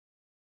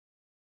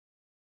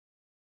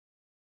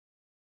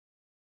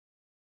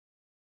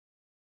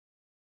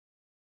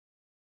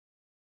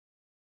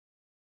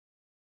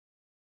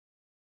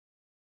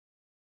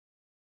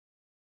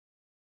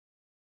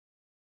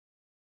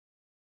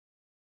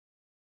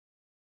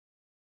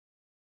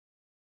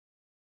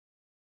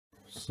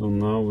So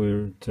now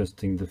we're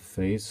testing the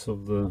face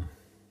of the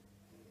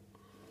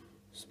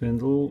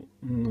spindle,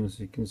 and as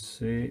you can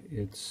see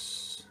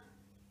it's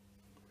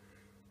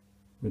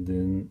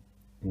within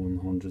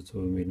 1/100 of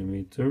a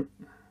millimeter. Try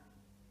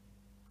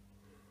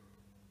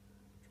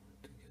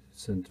to get it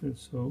centered,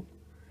 so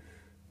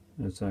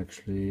it's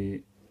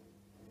actually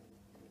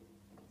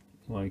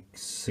like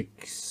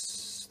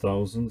 6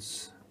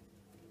 thousandths,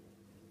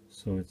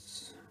 so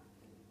it's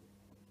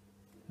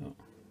a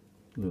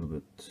little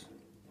bit,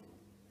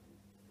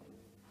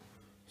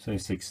 say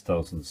 6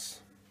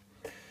 thousandths,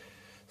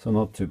 so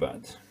not too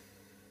bad.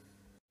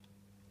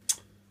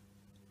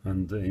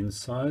 And the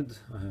inside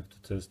I have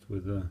to test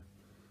with a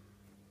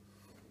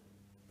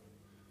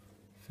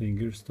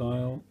finger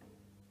style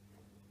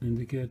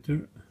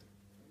indicator,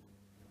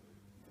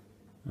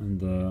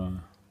 and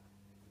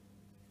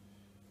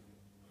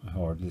I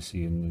hardly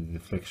see any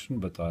deflection,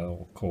 but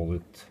I'll call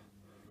it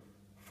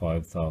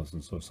 5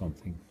 thousandths or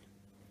something.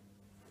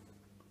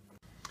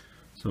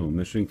 So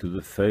measuring to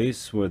the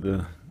face where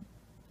the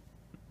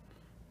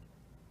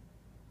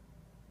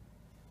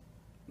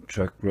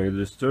track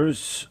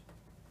registers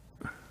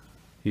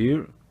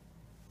here,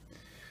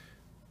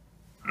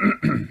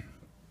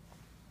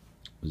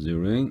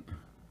 zeroing,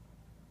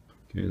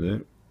 okay,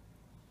 there,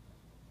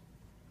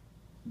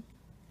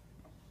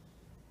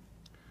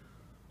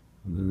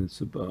 and then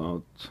it's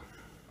about,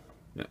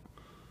 yeah,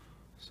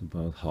 it's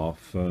about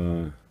half,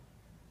 or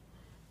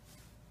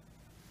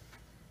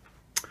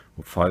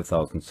 5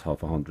 thousandths,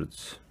 half a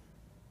hundredths.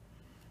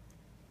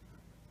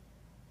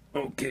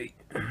 Okay,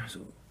 so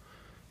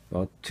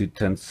about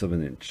 2/10 of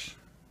an inch.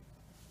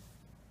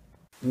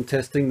 I'm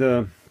testing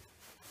the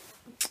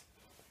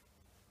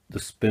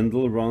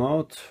spindle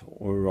runout,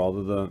 or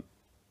rather the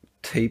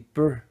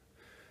taper.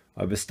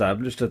 I've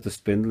established that the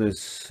spindle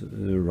is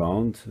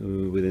round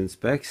within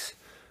specs,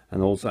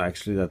 and also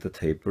actually that the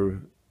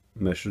taper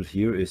measured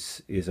here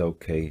is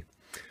okay.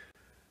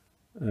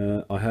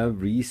 I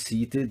have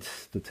reseated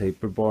the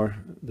taper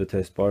bar, the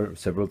test bar,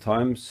 several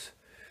times,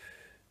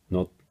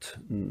 not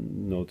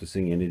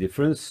noticing any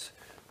difference.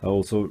 I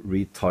also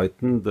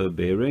retightened the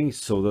bearings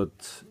so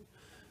that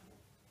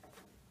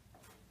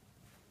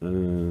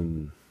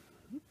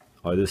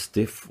either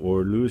stiff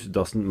or loose,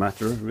 doesn't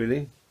matter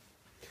really.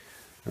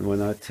 And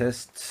when I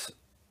test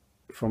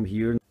from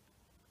here,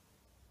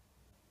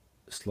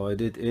 slide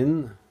it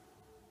in,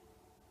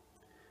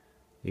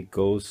 it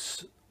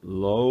goes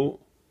low,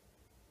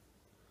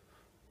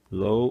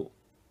 low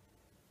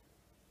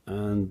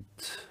and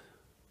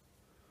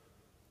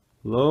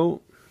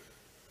low,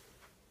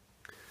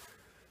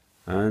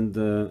 and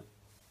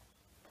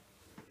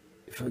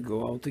if I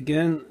go out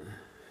again,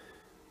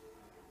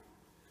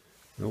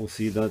 you'll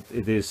see that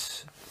it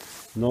is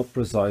not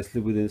precisely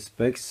within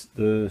specs.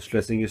 The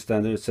Schlezinger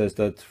standard says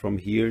that from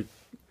here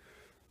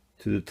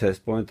to the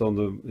test point on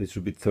the, it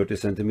should be 30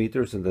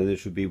 centimeters, and then it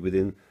should be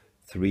within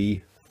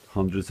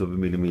 3/100 of a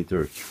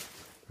millimeter.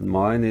 And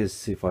mine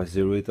is, if I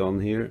zero it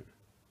on here,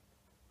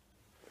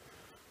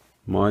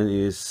 mine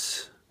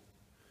is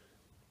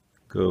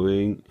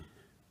going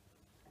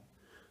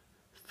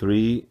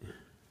 3,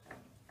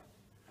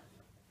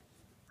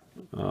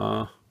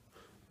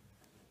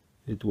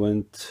 it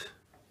went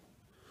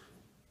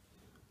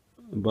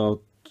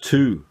about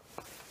 2,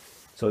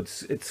 so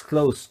it's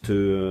close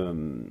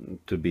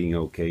to being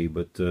okay,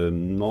 but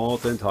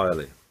not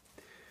entirely.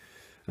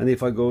 And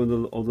if I go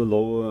on the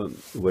low,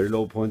 very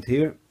low point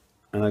here,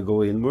 and I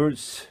go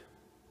inwards,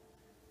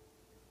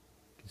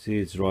 you can see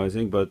it's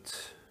rising,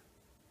 but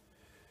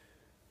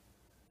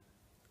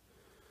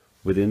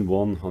within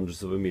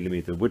 1/100 of a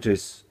millimeter, which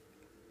is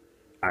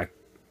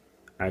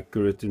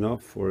accurate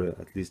enough, or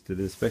at least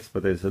within specs.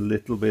 But there's a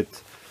little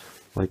bit,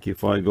 like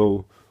if I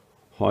go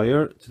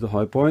higher to the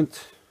high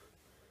point,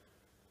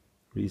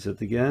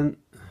 reset again,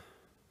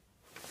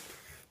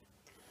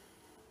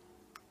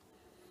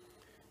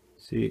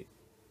 see,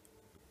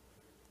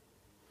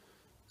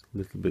 a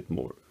little bit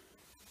more.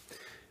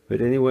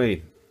 But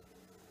anyway,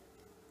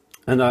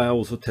 and I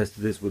also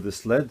tested this with the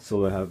sled,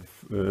 so I have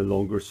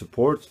longer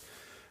support,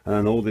 and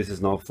I know this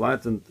is now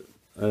flat, and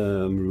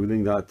I'm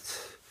ruling that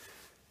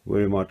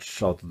very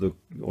much out of the,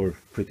 or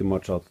pretty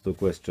much out of the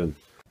question.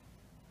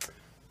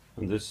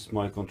 And this is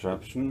my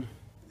contraption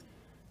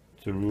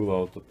to rule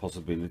out the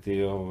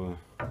possibility of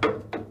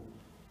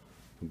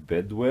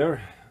bed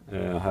wear.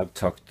 I have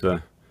tucked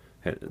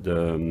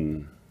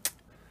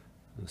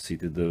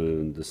seated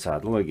the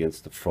saddle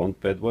against the front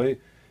bedway,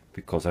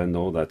 because I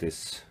know that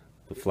is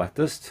the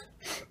flattest.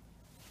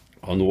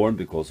 Unworn,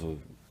 because of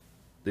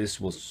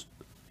this was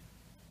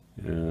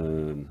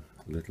a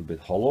little bit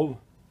hollow,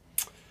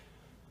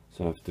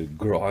 so I have to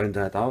grind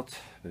that out.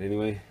 But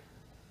anyway,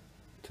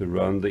 to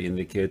run the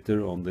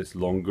indicator on this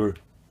longer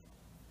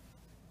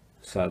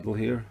saddle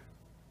here,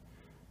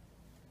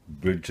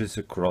 bridges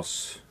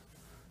across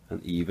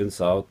and evens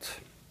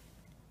out.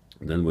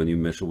 Then when you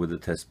measure with the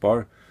test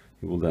bar,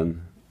 you will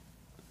then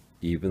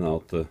even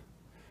out the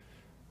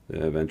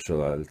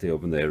eventuality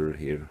of an error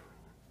here.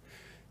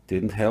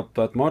 Didn't help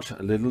that much,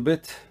 a little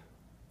bit.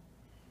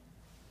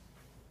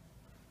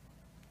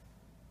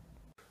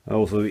 I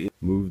also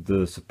moved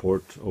the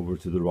support over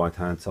to the right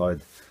hand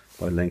side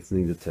by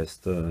lengthening the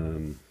test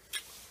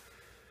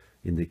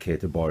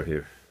indicator bar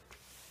here.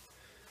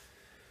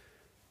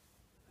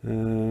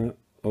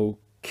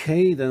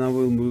 Okay, then I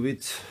will move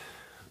it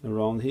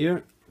around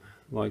here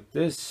like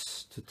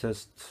this to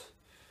test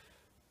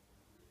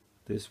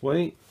this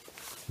way.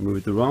 Move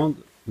it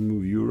around,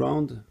 move you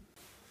around.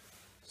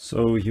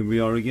 So here we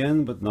are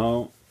again, but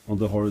now on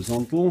the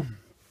horizontal,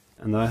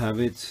 and I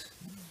have it.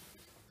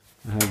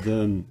 I have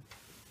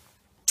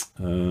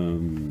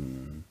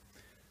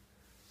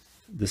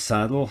the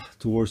saddle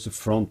towards the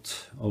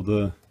front of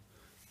the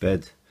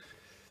bed.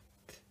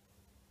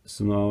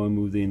 So now I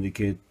move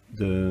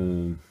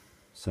the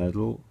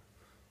saddle.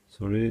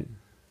 Sorry.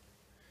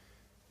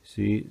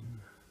 See,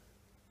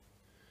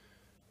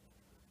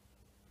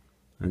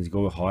 and it's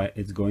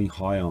going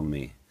high on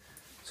me.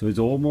 So it's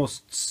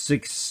almost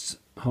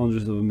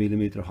 600 of a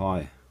millimeter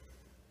high.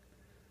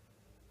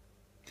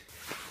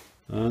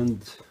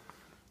 And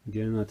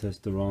again I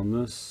test the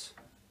roundness.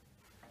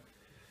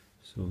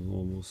 So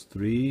almost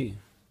 3.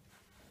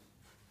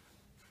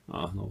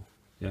 No,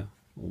 yeah,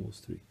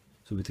 almost 3.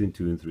 So between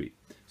 2 and 3.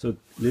 So a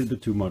little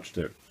bit too much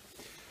there.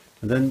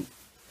 And then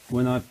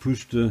when I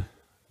push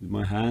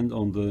my hand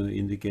on the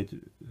indicator,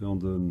 on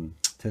the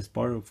test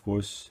bar, of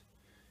course,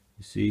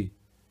 you see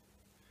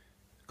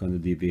kind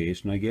of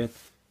deviation I get.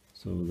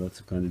 So that's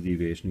the kind of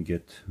deviation you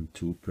get,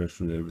 tool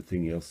pressure and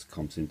everything else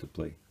comes into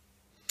play.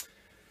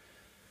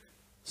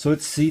 So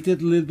it's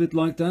seated a little bit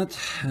like that.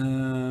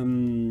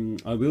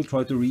 I will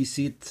try to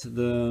reseat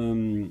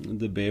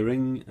the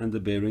bearing and the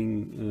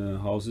bearing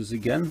houses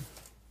again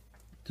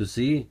to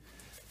see.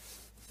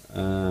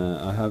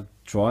 I have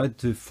tried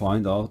to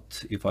find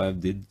out if I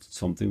did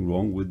something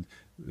wrong with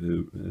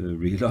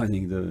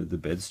realigning the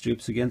bed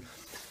strips again.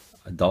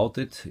 I doubt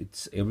it.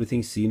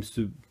 Everything seems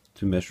to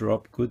measure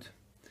up good.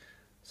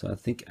 So I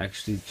think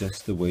actually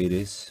just the way it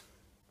is,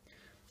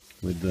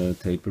 with the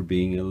taper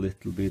being a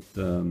little bit,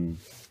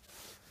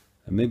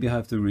 maybe I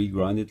have to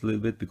regrind it a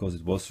little bit because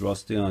it was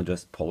rusty and I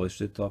just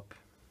polished it up.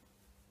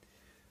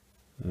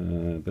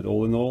 But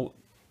all in all,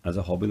 as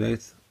a hobby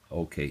lathe,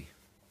 okay.